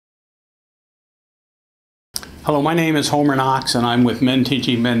Hello, my name is Homer Knox and I'm with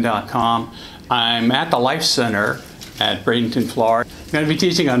menteachingmen.com. I'm at the Life Center at Bradenton, Florida. I'm going to be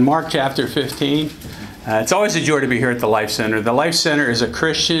teaching on Mark chapter 15. It's always a joy to be here at the Life Center. The Life Center is a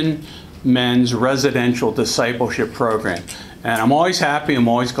Christian men's residential discipleship program. And I'm always happy, I'm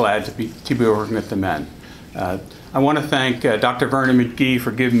always glad to be working with the men. I want to thank Dr. Vernon McGee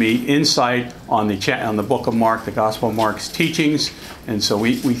for giving me insight on the book of Mark, the Gospel of Mark's teachings, and so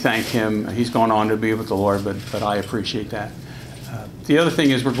we thank him. He's gone on to be with the Lord, but I appreciate that. The other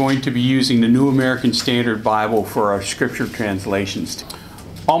thing is we're going to be using the New American Standard Bible for our scripture translations.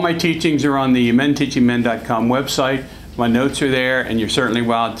 All my teachings are on the menteachingmen.com website. My notes are there, and you're certainly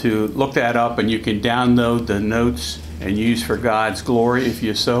welcome to look that up, and you can download the notes and use for God's glory if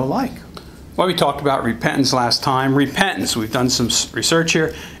you so like. Well, we talked about repentance last time. Repentance, we've done some research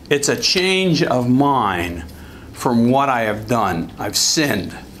here. It's a change of mind from what I have done. I've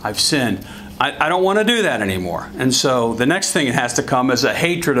sinned. I don't want to do that anymore. And so the next thing that has to come is a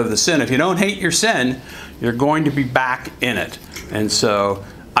hatred of the sin. If you don't hate your sin, you're going to be back in it. And so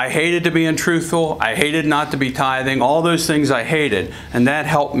I hated to be untruthful. I hated not to be tithing. All those things I hated. And that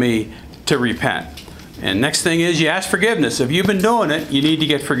helped me to repent. And next thing is you ask forgiveness. If you've been doing it, you need to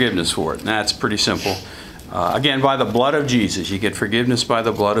get forgiveness for it. And that's pretty simple. Again, by the blood of Jesus. You get forgiveness by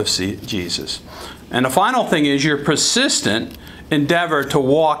the blood of Jesus. And the final thing is your persistent endeavor to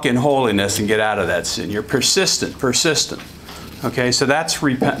walk in holiness and get out of that sin. You're persistent. Okay, so that's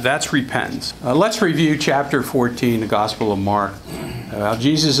repentance. Let's review chapter 14, the Gospel of Mark.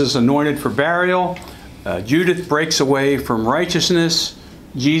 Jesus is anointed for burial. Judith breaks away from righteousness.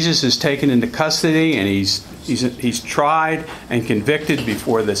 Jesus is taken into custody and he's tried and convicted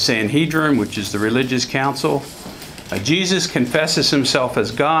before the Sanhedrin, which is the religious council. Jesus confesses himself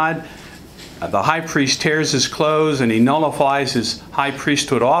as God. The high priest tears his clothes and he nullifies his high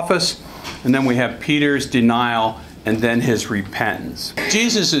priesthood office. And then we have Peter's denial and then his repentance.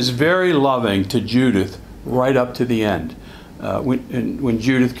 Jesus is very loving to Judith right up to the end. When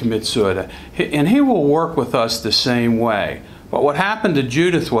Judith commits suicide. And he will work with us the same way. But what happened to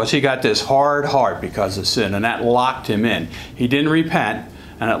Judith was he got this hard heart because of sin, and that locked him in. He didn't repent,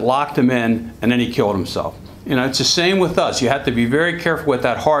 and it locked him in, and then he killed himself. You know, it's the same with us. You have to be very careful with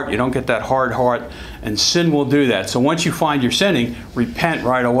that heart. You don't get that hard heart, and sin will do that. So once you find you're sinning, repent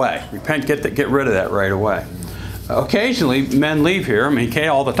right away. Repent, get rid of that right away. Occasionally, men leave here. I mean,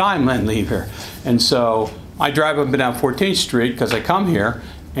 all the time men leave here. And so I drive up and down 14th Street because I come here,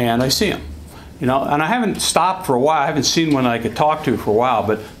 and I see them. You know, and I haven't stopped for a while. I haven't seen one I could talk to for a while,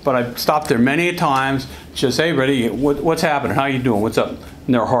 but I've stopped there many times. Just, hey, buddy, what's happening? How you doing? What's up?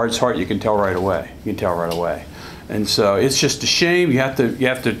 And their heart's heart, you can tell right away. You can tell right away. And so it's just a shame. You have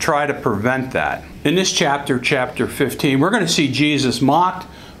to try to prevent that. In this chapter, chapter 15, we're going to see Jesus mocked.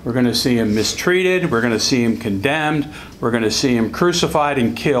 We're going to see him mistreated. We're going to see him condemned. We're going to see him crucified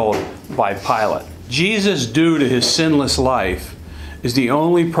and killed by Pilate. Jesus, due to his sinless life, is the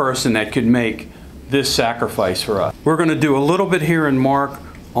only person that could make this sacrifice for us. We're going to do a little bit here in Mark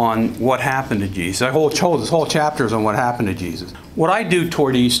on what happened to Jesus. This whole chapter is on what happened to Jesus. What I do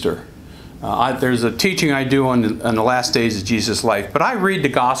toward Easter, there's a teaching I do on the last days of Jesus' life, but I read the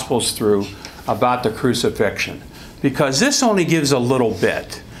Gospels through about the crucifixion because this only gives a little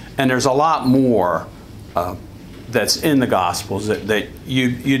bit, and there's a lot more that's in the Gospels that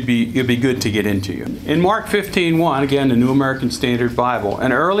you'd be good to get into. In Mark 15:1, again, the New American Standard Bible,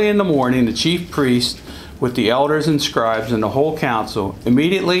 and early in the morning, the chief priest with the elders and scribes and the whole council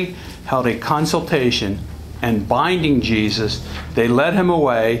immediately held a consultation, and binding Jesus, they led him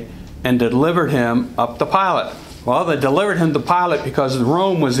away and delivered him up to Pilate. Well, they delivered him to Pilate because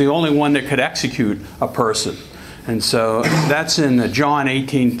Rome was the only one that could execute a person. And so that's in John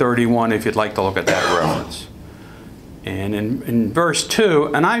 18:31 if you'd like to look at that reference. And in verse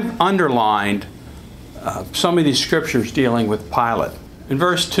 2, and I've underlined some of these scriptures dealing with Pilate. In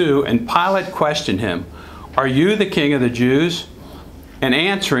verse 2, and Pilate questioned him, "Are you the king of the Jews?" And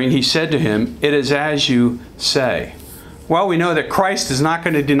answering, he said to him, "It is as you say." Well, we know that Christ is not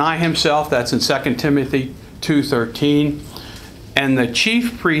going to deny himself. That's in 2 Timothy 2:13. And the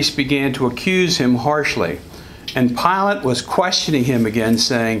chief priest began to accuse him harshly. And Pilate was questioning him again,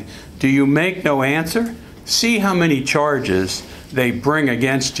 saying, "Do you make no answer? See how many charges they bring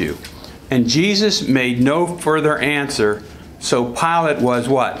against you." And Jesus made no further answer, so Pilate was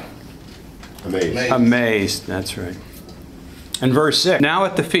what? Amazed. That's right. In verse 6, now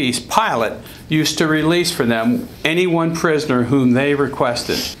at the feast, Pilate used to release for them any one prisoner whom they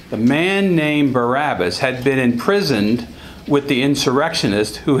requested. The man named Barabbas had been imprisoned with the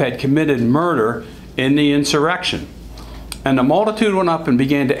insurrectionist who had committed murder in the insurrection. And the multitude went up and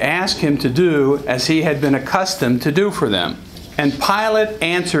began to ask him to do as he had been accustomed to do for them. And Pilate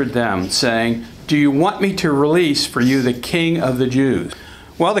answered them, saying, "Do you want me to release for you the King of the Jews?"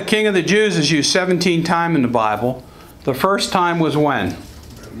 Well, the King of the Jews is used 17 times in the Bible. The first time was when?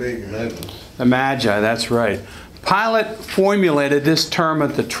 The Magi, that's right. Pilate formulated this term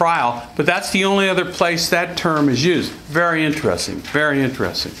at the trial, but that's the only other place that term is used. Very interesting, very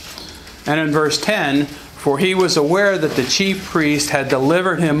interesting. And in verse 10, for he was aware that the chief priest had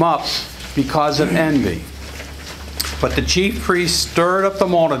delivered him up because of envy. But the chief priest stirred up the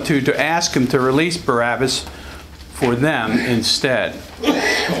multitude to ask him to release Barabbas for them instead.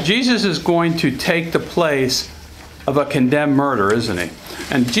 Jesus is going to take the place of a condemned murderer, isn't he?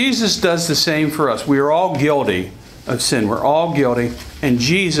 And Jesus does the same for us. We are all guilty of sin. We're all guilty. And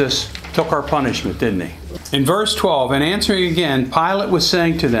Jesus took our punishment, didn't he? In verse 12, and answering again, Pilate was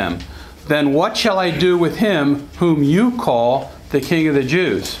saying to them, "Then what shall I do with him whom you call the King of the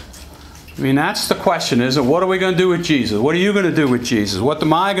Jews?" I mean, that's the question, isn't it? What are we going to do with Jesus? What are you going to do with Jesus? What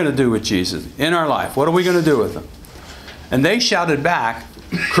am I going to do with Jesus in our life? What are we going to do with him? And they shouted back,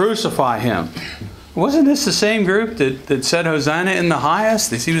 "Crucify him." Wasn't this the same group that said Hosanna in the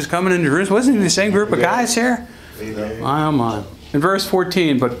highest as he was coming into Jerusalem? Wasn't it the same group of guys here? My, oh my. In verse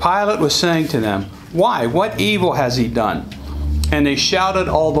 14, but Pilate was saying to them, "Why? What evil has he done?" And they shouted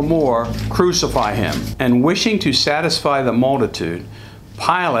all the more, "Crucify him." And wishing to satisfy the multitude,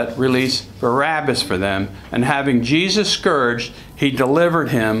 Pilate released Barabbas for them, and having Jesus scourged, he delivered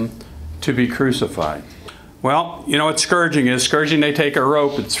him to be crucified. Well, you know what scourging is. Scourging, they take a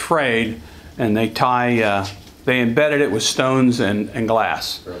rope, it's frayed, and they embedded it with stones and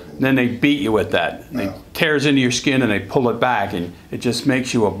glass. And then they beat you with that. And it tears into your skin and they pull it back, and it just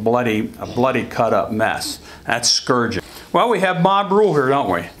makes you a bloody cut up mess. That's scourging. Well, we have mob rule here, don't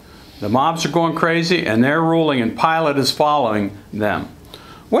we? The mobs are going crazy and they're ruling, and Pilate is following them.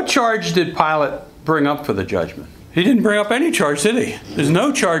 What charge did Pilate bring up for the judgment? He didn't bring up any charge, did he? There's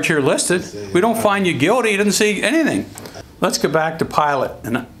no charge here listed. We don't find you guilty. He didn't say anything. Let's go back to Pilate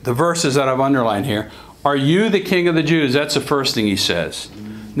and the verses that I've underlined here. Are you the King of the Jews? That's the first thing he says.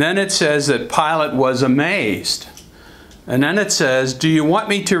 Then it says that Pilate was amazed. And then it says, "Do you want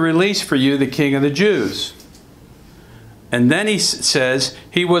me to release for you the King of the Jews?" And then he says,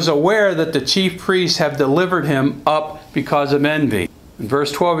 he was aware that the chief priests have delivered him up because of envy. In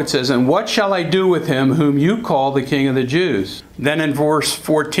verse 12 it says, "And what shall I do with him whom you call the King of the Jews?" Then in verse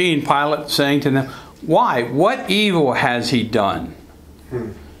 14, Pilate saying to them, "Why? What evil has he done?"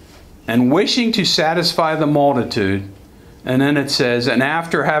 And wishing to satisfy the multitude, and then it says, and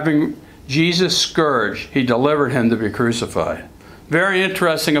after having Jesus scourged, he delivered him to be crucified. Very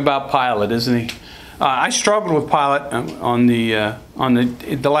interesting about Pilate, isn't he? I struggled with Pilate on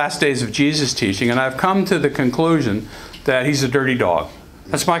the last days of Jesus' teaching, and I've come to the conclusion that he's a dirty dog.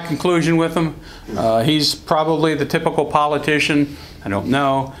 That's my conclusion with him. He's probably the typical politician. I don't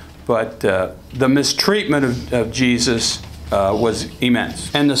know. But the mistreatment of Jesus was immense.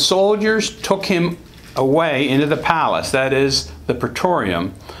 And the soldiers took him away into the palace, that is, the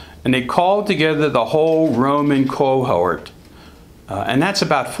praetorium, and they called together the whole Roman cohort. And that's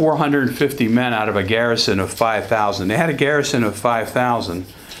about 450 men out of a garrison of 5,000. They had a garrison of 5,000,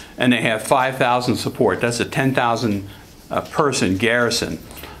 and they have 5,000 support. That's a 10,000 person garrison.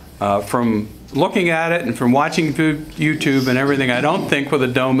 From looking at it and from watching YouTube and everything, I don't think where the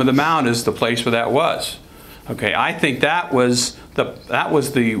Dome of the Mount is the place where that was. Okay, I think that was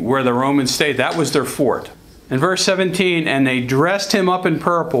where the Romans stayed. That was their fort. In verse 17, and they dressed him up in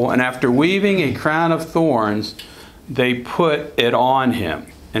purple, and after weaving a crown of thorns, they put it on him.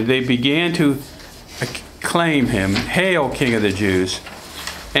 And they began to acclaim him, "Hail, King of the Jews!"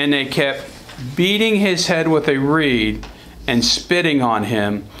 And they kept beating his head with a reed and spitting on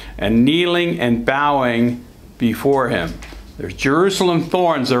him and kneeling and bowing before him. There's Jerusalem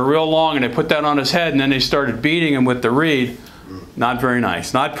thorns. They're real long, and they put that on his head, and then they started beating him with the reed. Not very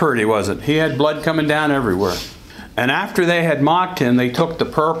nice. Not pretty, was it? He had blood coming down everywhere. And after they had mocked him, they took the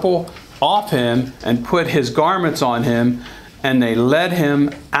purple off him and put his garments on him, and they led him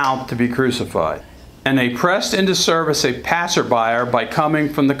out to be crucified. And they pressed into service a passerby by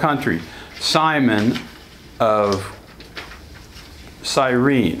coming from the country, Simon of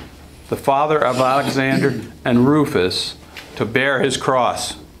Cyrene, the father of Alexander and Rufus, to bear his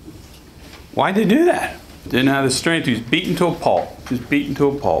cross. Why did they do that? Didn't have the strength. He was beaten to a pulp. He was beaten to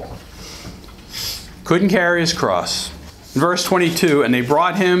a pulp. Couldn't carry his cross. In verse 22, and they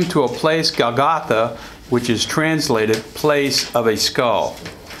brought him to a place, Golgotha, which is translated place of a skull.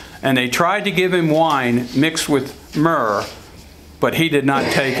 And they tried to give him wine mixed with myrrh, but he did not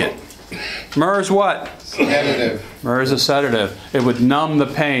take it. Myrrh is what? Sedative. Myrrh is a sedative. It would numb the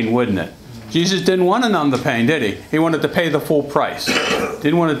pain, wouldn't it? Jesus didn't want to numb the pain, did he? He wanted to pay the full price.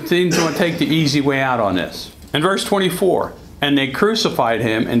 Didn't want to take the easy way out on this. In verse 24, and they crucified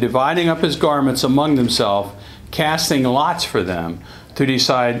him, and dividing up his garments among themselves, casting lots for them, to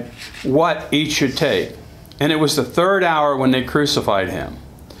decide what each should take. And it was the 3rd hour when they crucified him.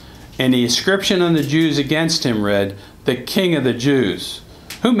 And the inscription on the Jews against him read, "The King of the Jews."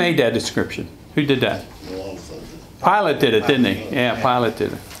 Who made that inscription? Who did that? Pilate did it, didn't he? Yeah, Pilate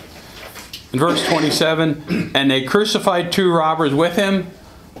did it. In verse 27, and they crucified 2 robbers with him,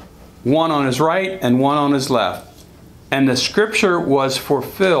 one on his right and one on his left. And the scripture was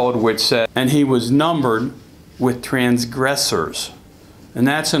fulfilled, which said, and he was numbered with transgressors. And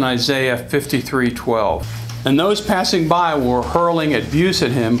that's in Isaiah 53:12. And those passing by were hurling abuse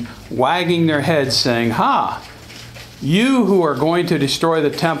at him, wagging their heads, saying, "Ha! You who are going to destroy the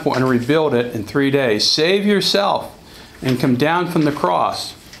temple and rebuild it in 3 days, save yourself and come down from the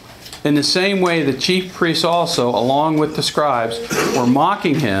cross." In the same way, the chief priests also, along with the scribes, were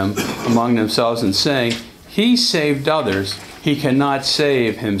mocking him among themselves and saying, "He saved others, he cannot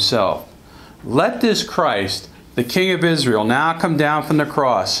save himself. Let this Christ, the King of Israel, now come down from the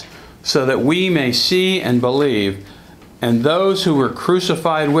cross, so that we may see and believe." And those who were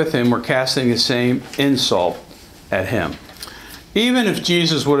crucified with him were casting the same insult at him. Even if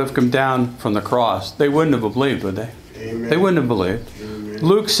Jesus would have come down from the cross, they wouldn't have believed, would they? Amen. They wouldn't have believed. Amen.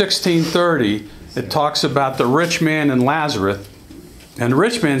 Luke 16:30, it talks about the rich man and Lazarus. And the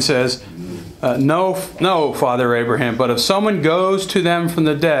rich man says, no, Father Abraham, but if someone goes to them from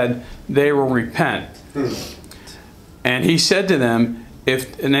the dead, they will repent. And he said to them,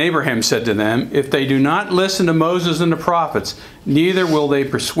 and Abraham said to them, if they do not listen to Moses and the prophets, neither will they be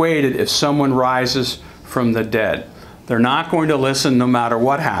persuaded if someone rises from the dead. They're not going to listen no matter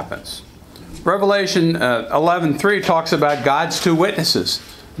what happens. Revelation 11:3 talks about God's 2 witnesses.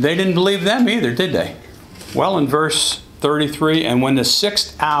 They didn't believe them either, did they? Well, in verse 33, and when the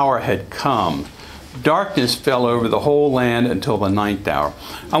 6th hour had come, darkness fell over the whole land until the 9th hour.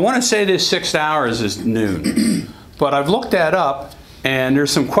 I want to say this 6th hour is noon, but I've looked that up, and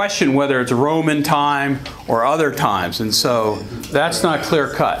there's some question whether it's Roman time or other times, and so that's not clear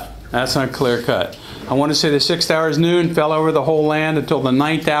cut. That's not clear cut. I want to say the 6th hour is noon, fell over the whole land until the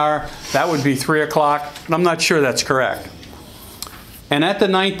 9th hour. That would be 3 o'clock, but I'm not sure that's correct. And at the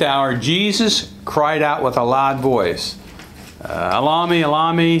 9th hour, Jesus cried out with a loud voice, Elami,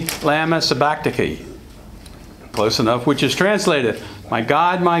 Elami, lama sabachthani. Close enough, which is translated, my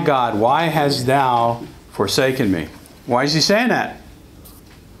God, why hast thou forsaken me? Why is he saying that?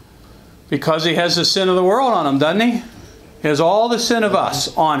 Because he has the sin of the world on him, doesn't he? He has all the sin of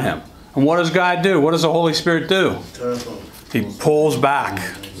us on him. And what does God do? What does the Holy Spirit do? He pulls back.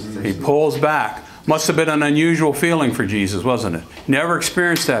 He pulls back. Must have been an unusual feeling for Jesus, wasn't it? Never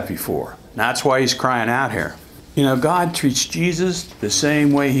experienced that before. That's why he's crying out here. You know, God treats Jesus the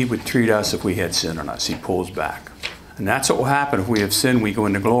same way he would treat us if we had sin on us. He pulls back. And that's what will happen if we have sin, we go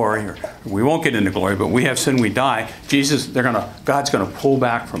into glory. Or we won't get into glory, but we have sin, we die. God's going to pull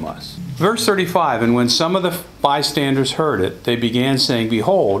back from us. Verse 35, and when some of the bystanders heard it, they began saying,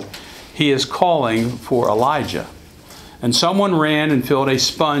 behold, he is calling for Elijah. And someone ran and filled a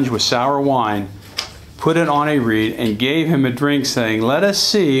sponge with sour wine, put it on a reed, and gave him a drink, saying, let us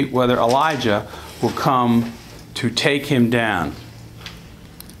see whether Elijah will come to take him down.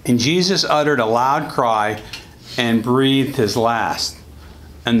 And Jesus uttered a loud cry and breathed his last.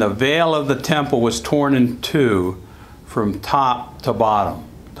 And the veil of the temple was torn in two from top to bottom.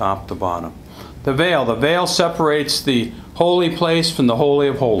 Top to bottom. The veil separates the holy place from the Holy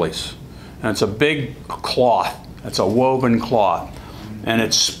of Holies. And it's a big cloth. It's a woven cloth. And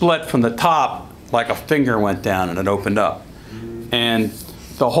it's split from the top like a finger went down and it opened up. And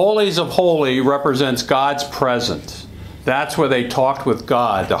the Holies of Holies represents God's presence. That's where they talked with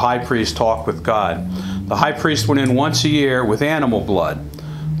God. The high priest talked with God. The high priest went in once a year with animal blood.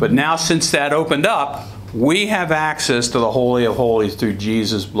 But now since that opened up, we have access to the Holy of Holies through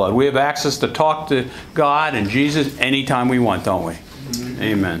Jesus' blood. We have access to talk to God and Jesus anytime we want, don't we?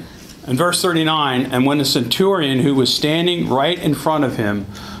 Amen. In verse 39, and when the centurion who was standing right in front of him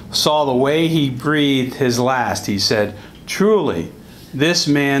saw the way he breathed his last, he said, truly, this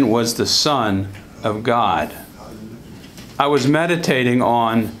man was the Son of God. I was meditating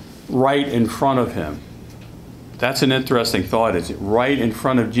on right in front of him. That's an interesting thought, is it? Right in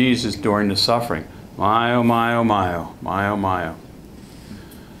front of Jesus during the suffering. My, oh, my, oh, my, oh, my, oh, my, oh.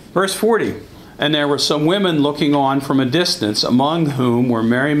 Verse 40, and there were some women looking on from a distance, among whom were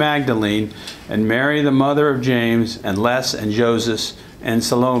Mary Magdalene, and Mary the mother of James, and Les, and Joseph, and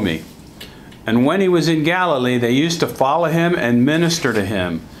Salome. And when he was in Galilee, they used to follow him and minister to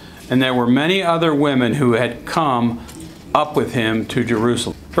him. And there were many other women who had come up with him to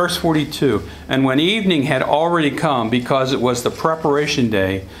Jerusalem. Verse 42, and when evening had already come, because it was the preparation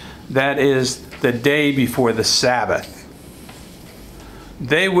day, that is the day before the Sabbath,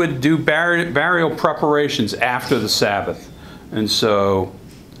 they would do burial preparations after the Sabbath. And so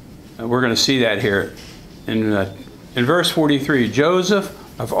we're going to see that here. In verse 43, Joseph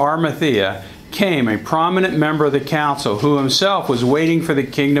of Arimathea came, a prominent member of the council, who himself was waiting for the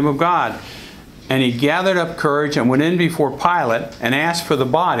kingdom of God. And he gathered up courage and went in before Pilate and asked for the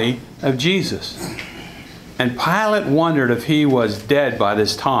body of Jesus. And Pilate wondered if he was dead by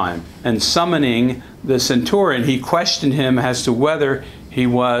this time. And summoning the centurion, he questioned him as to whether he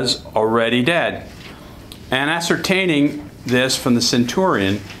was already dead. And ascertaining this from the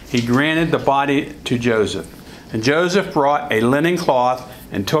centurion, he granted the body to Joseph. And Joseph brought a linen cloth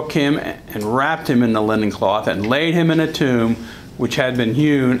and took him and wrapped him in the linen cloth and laid him in a tomb which had been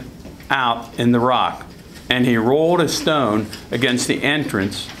hewn out in the rock. And he rolled a stone against the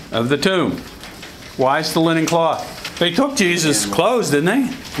entrance of the tomb. Why is the linen cloth? They took Jesus' clothes, didn't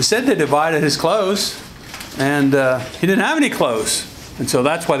they? They said they divided his clothes, and he didn't have any clothes. And so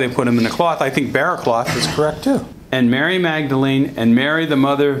that's why they put him in the cloth. I think bare cloth is correct too. And Mary Magdalene and Mary the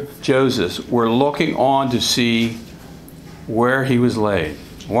mother of Joseph were looking on to see where he was laid.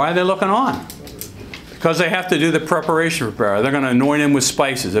 Why are they looking on? Because they have to do the preparation for prayer. They're going to anoint him with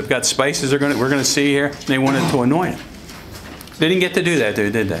spices. They've got spices we're going to see here. They wanted to anoint him. They didn't get to do that,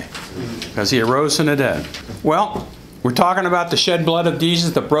 did they? Because he arose from the dead. Well, we're talking about the shed blood of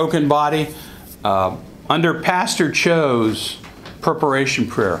Jesus, the broken body, under Pastor Cho's preparation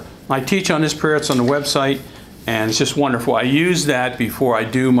prayer. I teach on this prayer. It's on the website, and it's just wonderful. I use that before I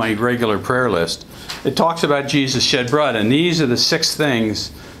do my regular prayer list. It talks about Jesus' shed blood, and these are the 6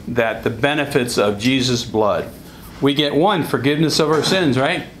 things that the benefits of Jesus' blood. We get 1, forgiveness of our sins,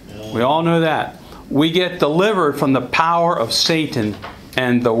 right? We all know that. We get delivered from the power of Satan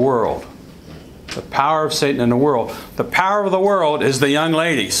and the world. The power of Satan and the world. The power of the world is the young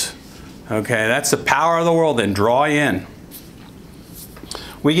ladies. Okay, that's the power of the world. Then draw you in.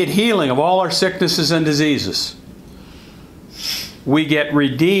 We get healing of all our sicknesses and diseases. We get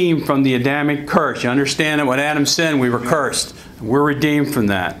redeemed from the Adamic curse. You understand that when Adam sinned, we were cursed. We're redeemed from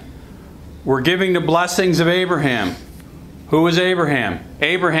that. We're giving the blessings of Abraham. Who was Abraham?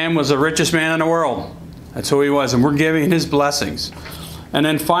 Abraham was the richest man in the world. That's who he was, and we're giving his blessings. And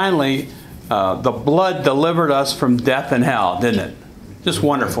then finally, the blood delivered us from death and hell, didn't it? Just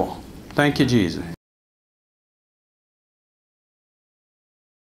wonderful. Thank you, Jesus.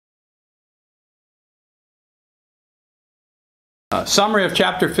 Summary of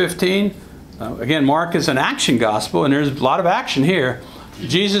chapter 15. Again, Mark is an action gospel, and there's a lot of action here.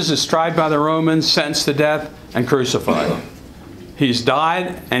 Jesus is tried by the Romans, sentenced to death, and crucified. He's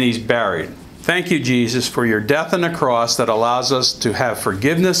died and he's buried. Thank you, Jesus, for your death on the cross that allows us to have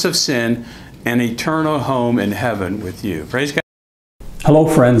forgiveness of sin and eternal home in heaven with you. Praise God. Hello,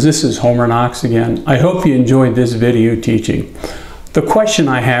 friends. This is Homer Knox again. I hope you enjoyed this video teaching. The question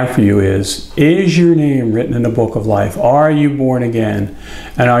I have for you is your name written in the book of life? Are you born again?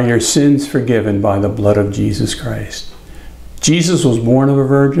 And are your sins forgiven by the blood of Jesus Christ? Jesus was born of a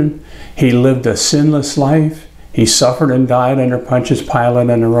virgin. He lived a sinless life. He suffered and died under Pontius Pilate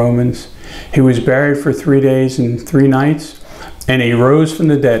and the Romans. He was buried for 3 days and 3 nights. And he rose from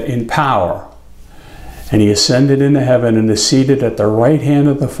the dead in power. And he ascended into heaven and is seated at the right hand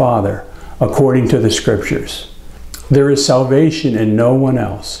of the Father, according to the Scriptures. There is salvation in no one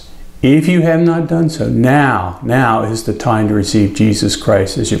else. If you have not done so, now is the time to receive Jesus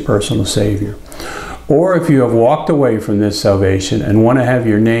Christ as your personal Savior. Or if you have walked away from this salvation and want to have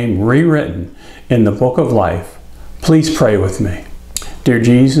your name rewritten in the book of life, please pray with me. Dear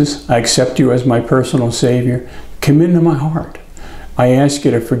Jesus, I accept you as my personal Savior. Come into my heart. I ask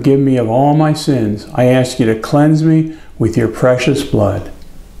you to forgive me of all my sins. I ask you to cleanse me with your precious blood.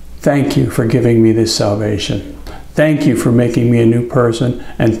 Thank you for giving me this salvation. Thank you for making me a new person,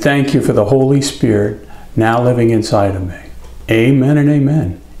 and thank you for the Holy Spirit now living inside of me. Amen and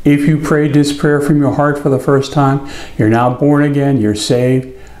amen. If you prayed this prayer from your heart for the first time, you're now born again, you're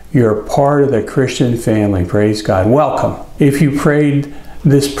saved, you're a part of the Christian family. Praise God. Welcome. If you prayed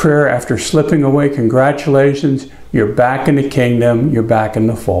this prayer after slipping away, congratulations. You're back in the kingdom. You're back in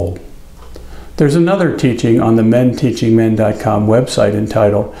the fold. There's another teaching on the menteachingmen.com website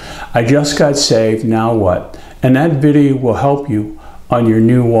entitled, I Just Got Saved, Now What? And that video will help you on your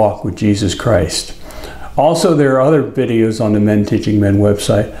new walk with Jesus Christ. Also, there are other videos on the Men Teaching Men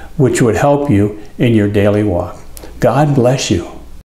website which would help you in your daily walk. God bless you.